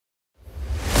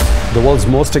The world's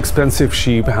most expensive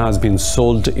sheep has been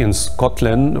sold in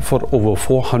Scotland for over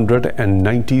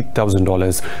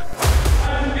 $490,000.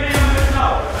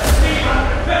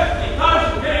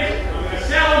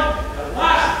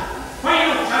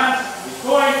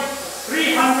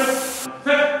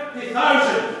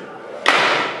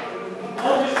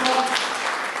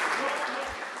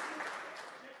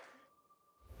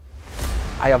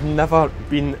 I have never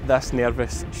been this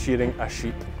nervous shearing a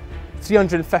sheep.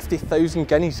 350,000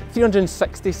 guineas,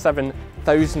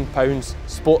 £367,000,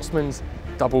 Sportsman's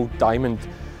double diamond.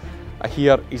 I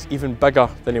hear he's even bigger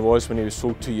than he was when he was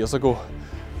sold 2 years ago.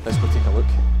 Let's go take a look.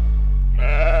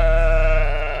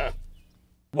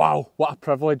 Wow, what a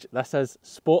privilege this is.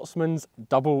 Sportsman's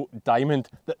double diamond,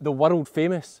 the world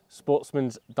famous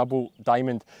Sportsman's double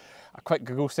diamond. A quick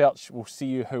Google search will see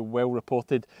you how well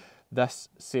reported this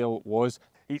sale was.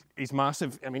 He's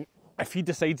massive. I mean, if he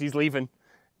decides he's leaving,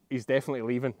 he's definitely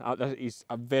leaving. He's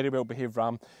a very well behaved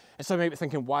ram. And some might be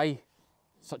thinking, why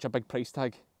such a big price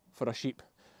tag for a sheep?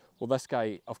 Well, this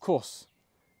guy, of course,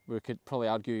 we could probably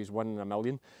argue he's 1 in a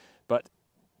million, but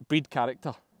breed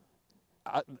character.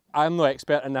 I'm no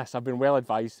expert in this, I've been well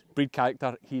advised. Breed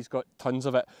character, he's got tons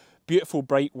of it. Beautiful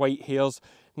bright white hairs,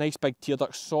 nice big tear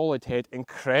duct, solid head,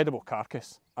 incredible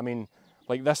carcass. I mean,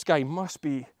 like, this guy must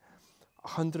be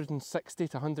 160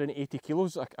 to 180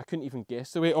 kilos. I couldn't even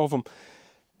guess the weight of him.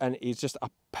 And he's just a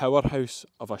powerhouse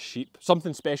of a sheep.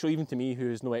 Something special, even to me who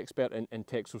is no expert in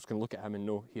Texels, can look at him and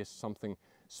know he is something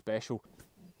special.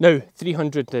 Now,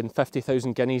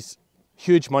 350,000 guineas,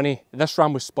 huge money. This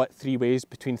ram was split 3 ways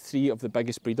between 3 of the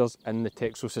biggest breeders in the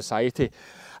Texel Society.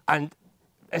 And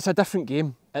it's a different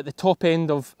game. At the top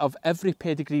end of every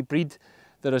pedigree breed,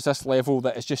 there is this level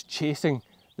that is just chasing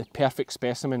the perfect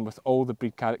specimen with all the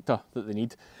breed character that they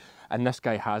need. And this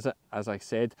guy has it, as I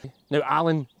said. Now,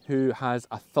 Alan, who has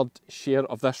a third share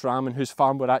of this ram and whose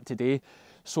farm we're at today,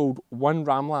 sold 1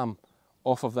 ram lamb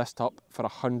off of this tup for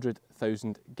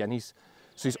 100,000 guineas.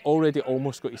 So he's already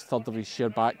almost got his third of his share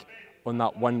back on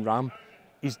that 1 ram.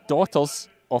 His daughters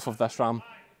off of this ram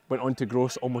went on to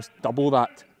gross almost double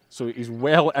that. So he's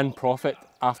well in profit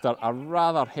after a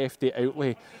rather hefty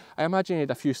outlay. I imagine he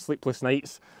had a few sleepless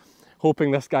nights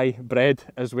hoping this guy bred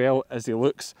as well as he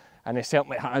looks, and he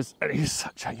certainly has. He's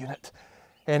such a unit.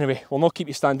 Anyway, we'll not keep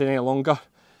you standing any longer.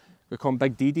 We call him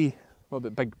Big DD. What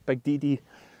about Big DD?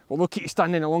 We'll not keep you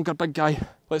standing any longer, big guy.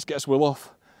 Let's get his wool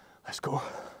off. Let's go.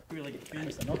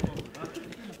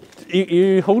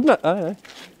 You holding it? Aye.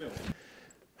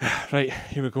 Right,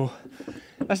 here we go.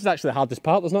 This is actually the hardest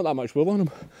part. There's not that much wool on him.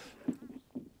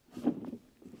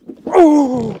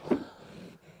 Oh!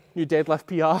 New deadlift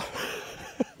PR.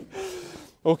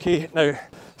 Okay, now,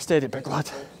 steady big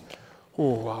lad.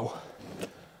 Oh wow,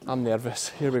 I'm nervous.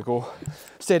 Here we go.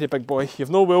 Steady big boy. You've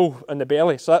no wool in the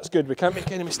belly, so that's good. We can't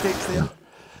make any mistakes there.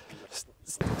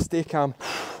 Stay calm.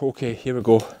 Okay, here we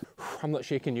go. I'm not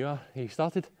shaking, you are. You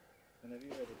started?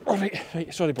 Oh,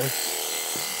 right, sorry boy.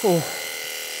 Oh.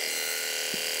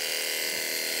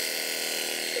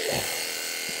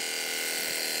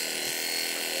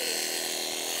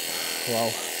 Wow.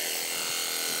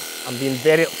 I'm being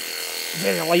very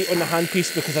light on the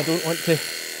handpiece because I don't want to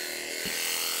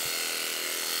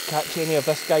catch any of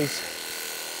this guy's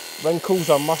wrinkles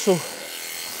or muscle.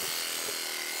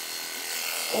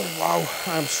 Oh wow,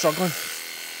 I'm struggling.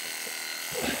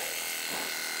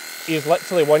 He is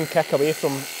literally 1 kick away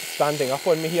from standing up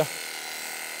on me here.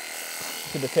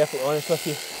 To be perfectly honest with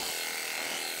you,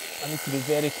 I need to be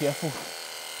very careful.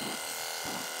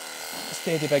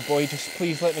 Steady big boy, just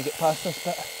please let me get past this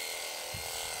bit.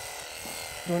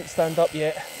 Don't stand up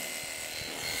yet.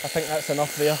 I think that's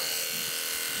enough there.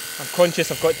 I'm conscious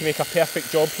I've got to make a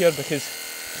perfect job here because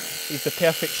he's the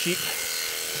perfect sheep.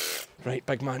 Right,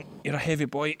 big man, you're a heavy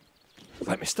boy.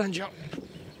 Let me stand you up.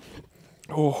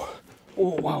 Oh,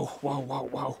 wow.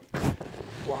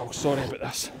 Wow, sorry about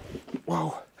this.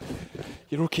 Wow,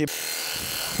 you're okay.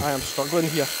 I am struggling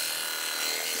here.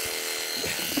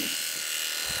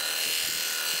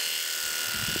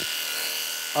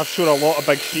 I've shown a lot of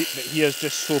big sheep, but he is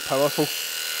just so powerful.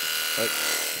 Like,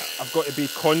 I've got to be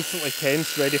constantly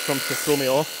tense, ready for him to throw me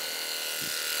off.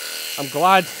 I'm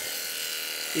glad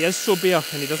he is so bare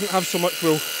and he doesn't have so much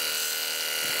wool.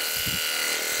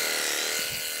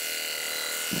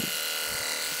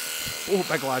 Oh,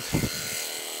 big lad.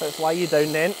 Let's lie you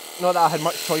down then. Not that I had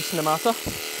much choice in the matter.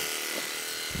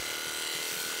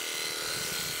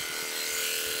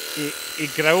 He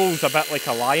growls a bit like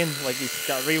a lion, like he's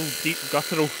got a real deep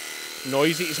guttural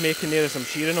noise that he's making there as I'm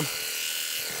shearing him.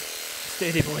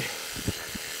 Steady boy,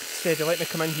 steady, let me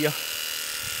come in here.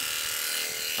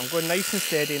 I'm going nice and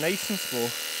steady, nice and slow.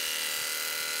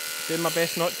 Doing my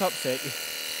best not to upset you.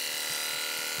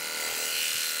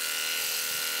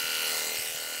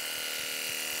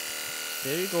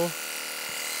 There you go.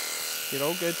 You're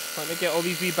all good. Let me get all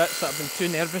these wee bits that I've been too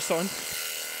nervous on.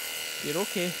 You're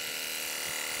okay.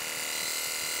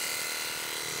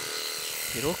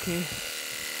 You're okay.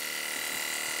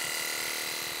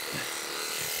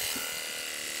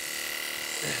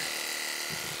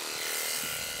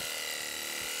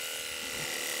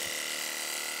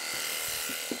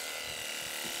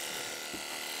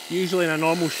 Usually in a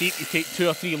normal sheep you take 2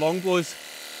 or 3 long blows,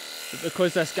 but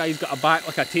because this guy's got a back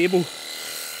like a table,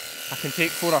 I can take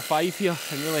 4 or 5 here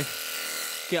and really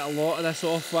get a lot of this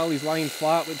off while he's lying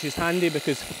flat, which is handy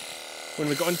because when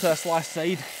we got onto this last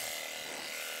side,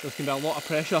 there's going to be a lot of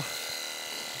pressure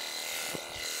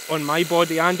on my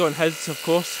body and on his, of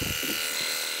course.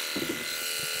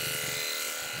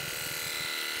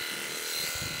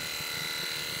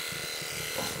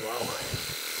 Oh wow.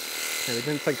 Now we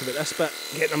didn't think about this bit,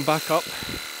 getting him back up,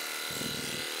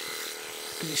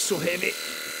 because he's so heavy.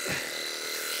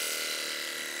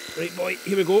 Right boy,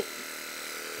 here we go.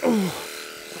 Oh,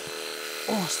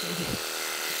 oh, steady,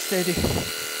 steady.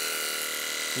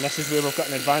 And this is where we've got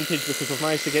an advantage because we've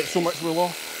managed to get so much wool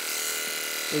off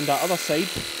around that other side.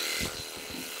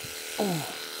 Oh,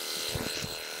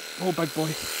 oh big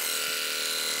boy.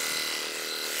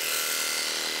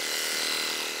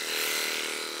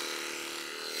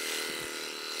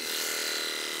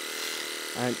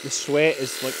 And the sweat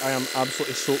is like, I am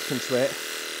absolutely soaked in sweat.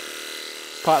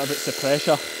 Part of it's the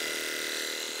pressure,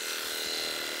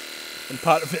 and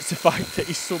part of it's the fact that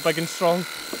he's so big and strong.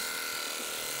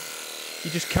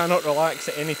 You just cannot relax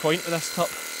at any point with this pup.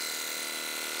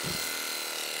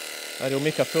 Or he'll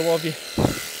make a fool of you.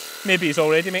 Maybe he's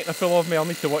already making a fool of me. I'll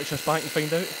need to watch this back and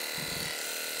find out.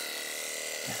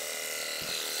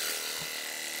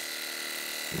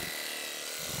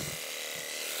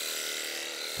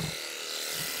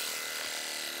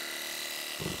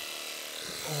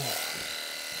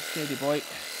 Steady boy.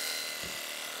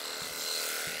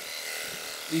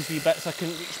 These wee bits I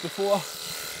couldn't reach before.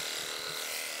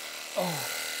 Oh,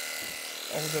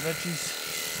 all the ridges.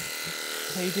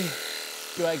 Tidy.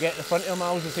 Do you want to get in the front of him,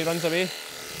 Miles, as he runs away?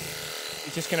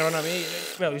 He's just going to run away.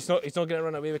 Well, he's not going to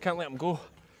run away. We can't let him go.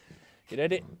 You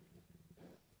ready?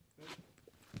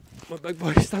 My big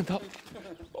boy, stand up.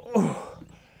 Oh,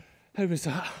 how was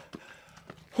that?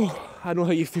 Oh, I know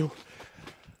how you feel.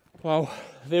 Wow,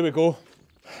 there we go.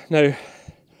 Now,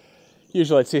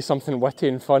 usually I'd say something witty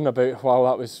and fun about, wow,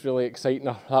 that was really exciting,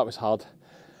 or that was hard.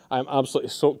 I'm absolutely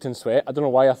soaked in sweat. I don't know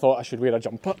why I thought I should wear a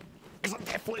jumper, because I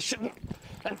definitely shouldn't.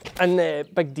 And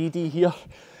Big DD here,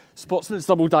 Sportsman's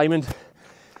double diamond,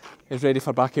 is ready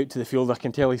for back out to the field. I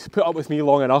can tell he's put up with me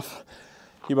long enough.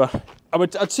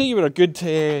 I'd say you were a good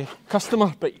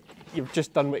customer, but you've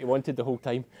just done what you wanted the whole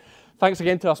time. Thanks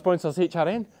again to our sponsors,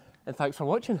 HRN, and thanks for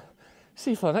watching.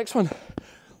 See you for the next one.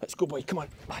 Let's go, boy, come on.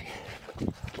 Bye.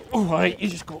 Oh, alright, you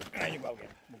just go. There you go again.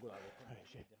 We'll go that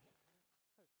way.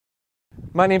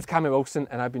 My name's Cammy Wilson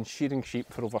and I've been shearing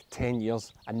sheep for over 10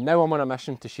 years, and now I'm on a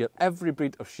mission to shear every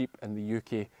breed of sheep in the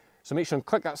UK. So make sure and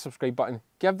click that subscribe button,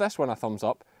 give this one a thumbs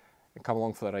up and come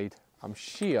along for the ride. I'm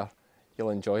sheer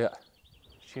you'll enjoy it.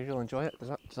 Sheer you'll enjoy it?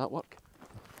 Does that work?